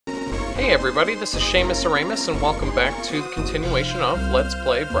Hey everybody, this is Seamus Aramus, and welcome back to the continuation of Let's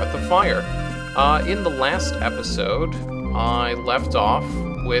Play Breath of Fire. In the last episode, I left off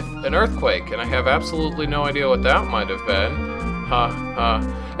with an earthquake, and I have absolutely no idea what that might have been.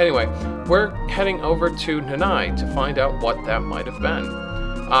 Anyway, we're heading over to Nanai to find out what that might have been.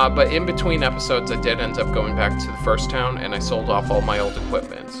 But in between episodes, I did end up going back to the first town, and I sold off all my old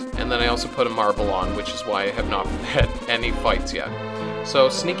equipment. And then I also put a marble on, which is why I have not had any fights yet. So,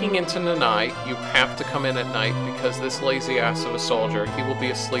 sneaking into Nanai, you have to come in at night, because this lazy ass of a soldier, he will be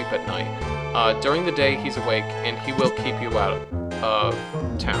asleep at night. During the day, he's awake, and he will keep you out of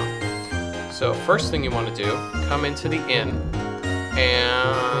town. So, first thing you want to do, come into the inn,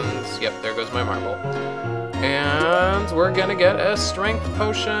 and... yep, there goes my marble. And we're gonna get a strength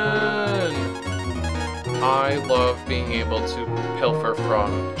potion! I love being able to pilfer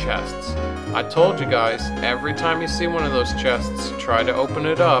from chests. I told you guys, every time you see one of those chests, try to open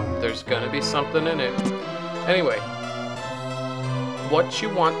it up. There's gonna be something in it. Anyway, what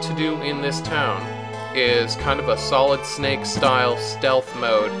you want to do in this town is kind of a Solid Snake style stealth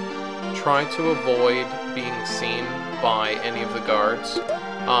mode. Try to avoid being seen by any of the guards.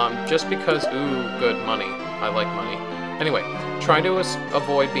 Just because, ooh, good money. I like money. Anyway, try to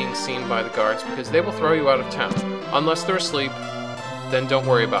avoid being seen by the guards because they will throw you out of town. Unless they're asleep, then don't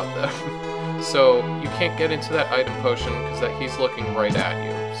worry about them. So, you can't get into that item potion because he's looking right at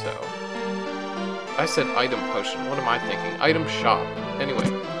you, so... I said item potion, what am I thinking? Item shop. Anyway,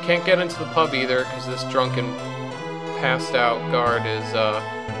 can't get into the pub either because this drunken, passed out guard is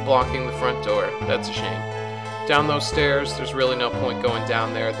blocking the front door. That's a shame. Down those stairs, there's really no point going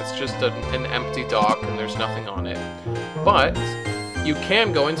down there. That's just an empty dock and there's nothing on it. But you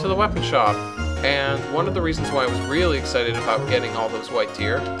can go into the weapon shop, and one of the reasons why I was really excited about getting all those white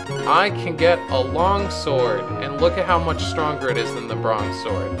deer, I can get a long sword, and look at how much stronger it is than the bronze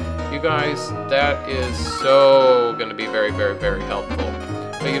sword. You guys, that is so going to be very, very, very helpful.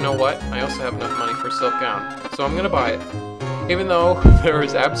 But you know what? I also have enough money for a silk gown, so I'm going to buy it. Even though there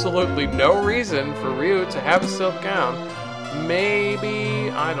is absolutely no reason for Ryu to have a silk gown, maybe,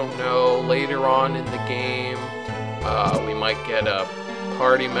 I don't know, later on in the game, we might get a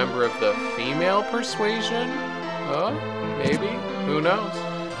party member of the female persuasion? Maybe? Who knows?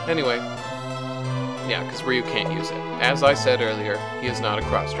 Anyway, yeah, because Ryu can't use it. As I said earlier, he is not a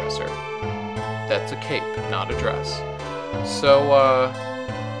crossdresser. That's a cape, not a dress. So,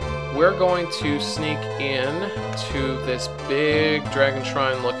 we're going to sneak in to this big Dragon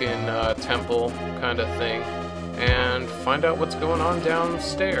Shrine looking temple kind of thing and find out what's going on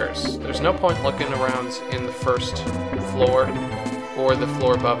downstairs. There's no point looking around in the first floor or the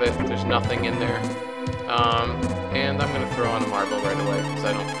floor above it. There's nothing in there. And I'm going to throw on a marble right away because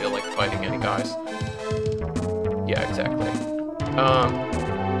I don't feel like fighting any guys. Yeah, exactly.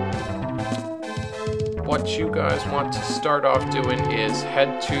 What you guys want to start off doing is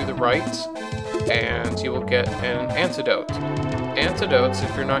head to the right, and you will get an antidote. Antidotes,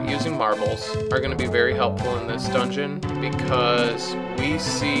 if you're not using marbles, are going to be very helpful in this dungeon because we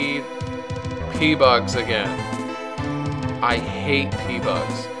see P-bugs again. I hate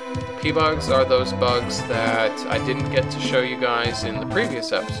P-bugs. P-bugs are those bugs that I didn't get to show you guys in the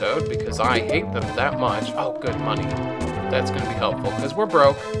previous episode because I hate them that much. Oh, good money. That's going to be helpful because we're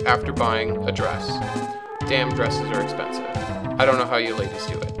broke after buying a dress. Damn, dresses are expensive. I don't know how you ladies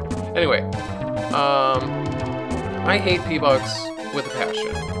do it. Anyway, I hate P-bugs with a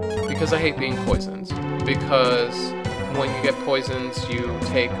passion because I hate being poisoned. Because when you get poisoned, you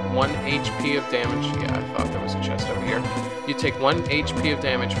take 1 HP of damage. Yeah, I thought there was a chest over here. You take 1 HP of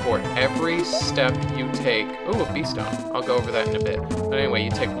damage for every step you take. Ooh, a bee stone. I'll go over that in a bit. But anyway,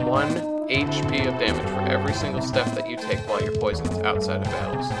 you take 1 HP of damage for every single step that you take while you're poisoned outside of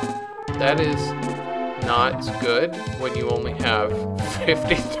battles. That is not good when you only have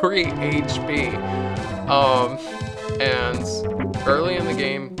 53 HP. And early in the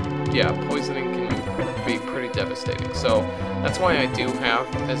game, yeah, poisoning can be pretty devastating. So that's why I do have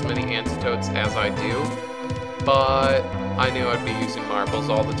as many antidotes as I do. But I knew I'd be using marbles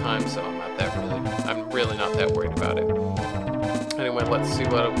all the time, so I'm really not that worried about it. Anyway, let's see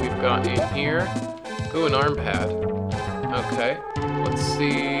what we've got in here. Ooh, an arm pad. Okay, let's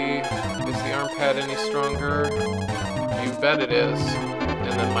see. Is the arm pad any stronger? You bet it is.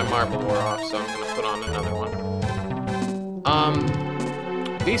 And then my marble wore off, so I'm gonna put on another one.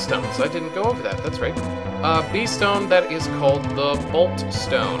 Bee stones. I didn't go over that. That's right. Bee stone that is called the Bolt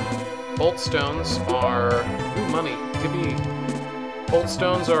Stone. Bolt stones are... ooh, money. Yippee. Bolt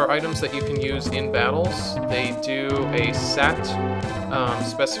stones are items that you can use in battles. They do a set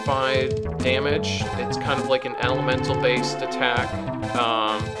specified damage. It's kind of like an elemental-based attack,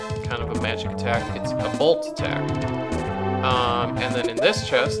 kind of magic attack, it's a bolt attack. And then in this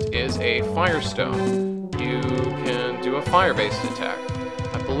chest is a firestone. You can do a fire-based attack.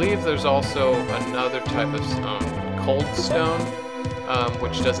 I believe there's also another type of cold stone,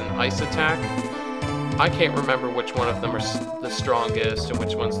 which does an ice attack. I can't remember which one of them are the strongest and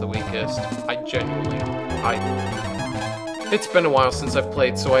which one's the weakest. It's been a while since I've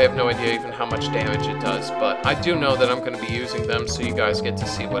played, so I have no idea even how much damage it does, but I do know that I'm going to be using them so you guys get to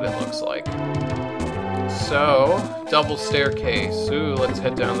see what it looks like. So, double staircase. Ooh, let's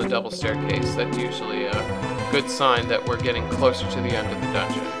head down the double staircase. That's usually a good sign that we're getting closer to the end of the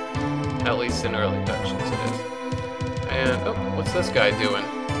dungeon. At least in early dungeons it is. And, oh, what's this guy doing?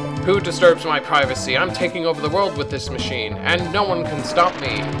 Who disturbs my privacy? I'm taking over the world with this machine, and no one can stop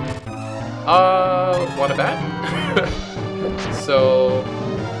me. What a bat? So,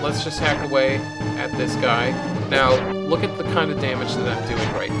 let's just hack away at this guy. Now, look at the kind of damage that I'm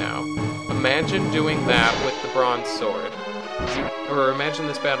doing right now. Imagine doing that with the bronze sword. Or imagine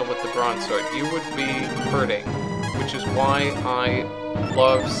this battle with the bronze sword. You would be hurting, which is why I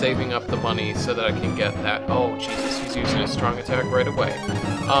love saving up the money so that I can get that. Oh, Jesus, he's using a strong attack right away.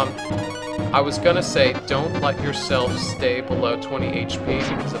 I was gonna say, don't let yourself stay below 20 HP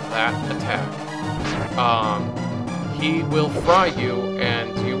because of that attack. He will fry you,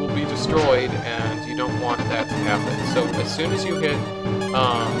 and you will be destroyed, and you don't want that to happen. So as soon as you hit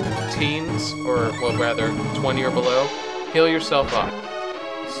teens, or well, rather 20 or below, heal yourself up.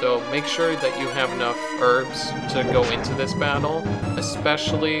 So make sure that you have enough herbs to go into this battle,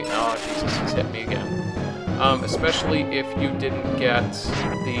 especially, oh Jesus, he's hit me again. Especially if you didn't get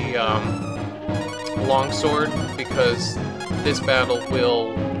the longsword, because this battle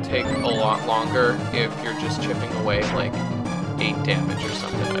will take a lot longer if you're just chipping away like 8 damage or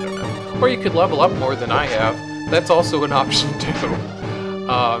something, I don't know. Or you could level up more than I have. That's also an option too.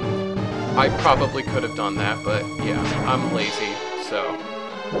 I probably could have done that, but yeah, I'm lazy, so.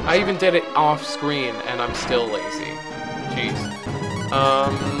 I even did it off screen, and I'm still lazy. Jeez.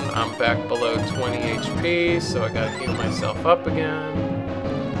 I'm back below 20 HP, so I gotta heal myself up again.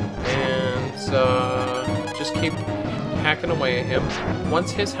 And, just keep hacking away at him.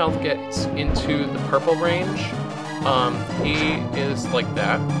 Once his health gets into the purple range, he is like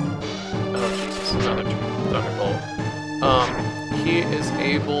that. Oh, Jesus, another thunderbolt. He is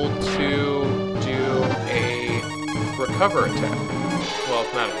able to do a recover attack. Well,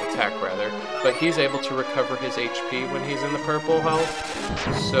 not an attack, rather, but he's able to recover his HP when he's in the purple health,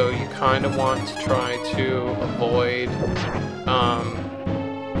 so you kind of want to try to avoid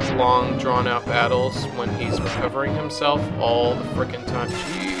long, drawn-out battles when he's recovering himself all the frickin' time.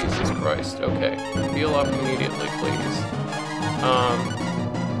 Jesus Christ. Okay, heal up immediately, please.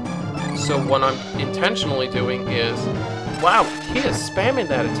 So what I'm intentionally doing is... Wow, he is spamming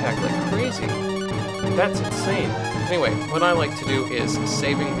that attack like crazy. That's insane. Anyway, what I like to do is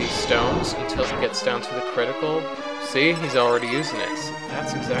saving these stones until he gets down to the critical. See, he's already using it.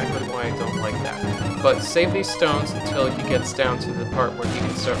 That's exactly why I don't like that. But save these stones until he gets down to the part where he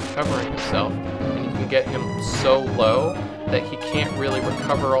can start recovering himself, and you can get him so low that he can't really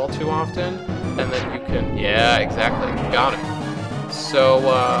recover all too often, and then you can... Yeah, exactly. Got him. So,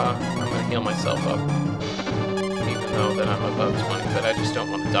 I'm gonna heal myself up. Even though that I'm above 20, but I just don't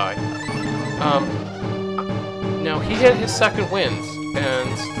want to die. Now, he hit his second wins, and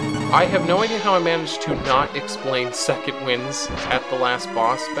I have no idea how I managed to not explain second wins at the last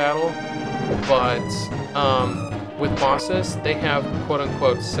boss battle, but with bosses, they have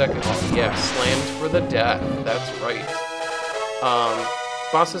quote-unquote second... Oh, yeah, slammed for the death. That's right.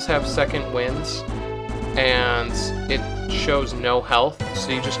 Bosses have second wins, and it shows no health, so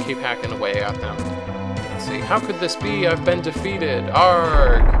you just keep hacking away at them. Let's see, how could this be? I've been defeated.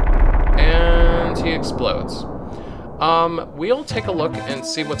 Arg! And he explodes. We'll take a look and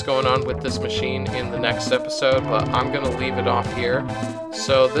see what's going on with this machine in the next episode, but I'm gonna leave it off here.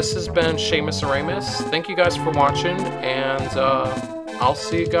 So this has been Seamus Aramis. Thank you guys for watching, and I'll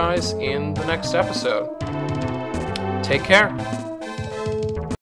see you guys in the next episode. Take care.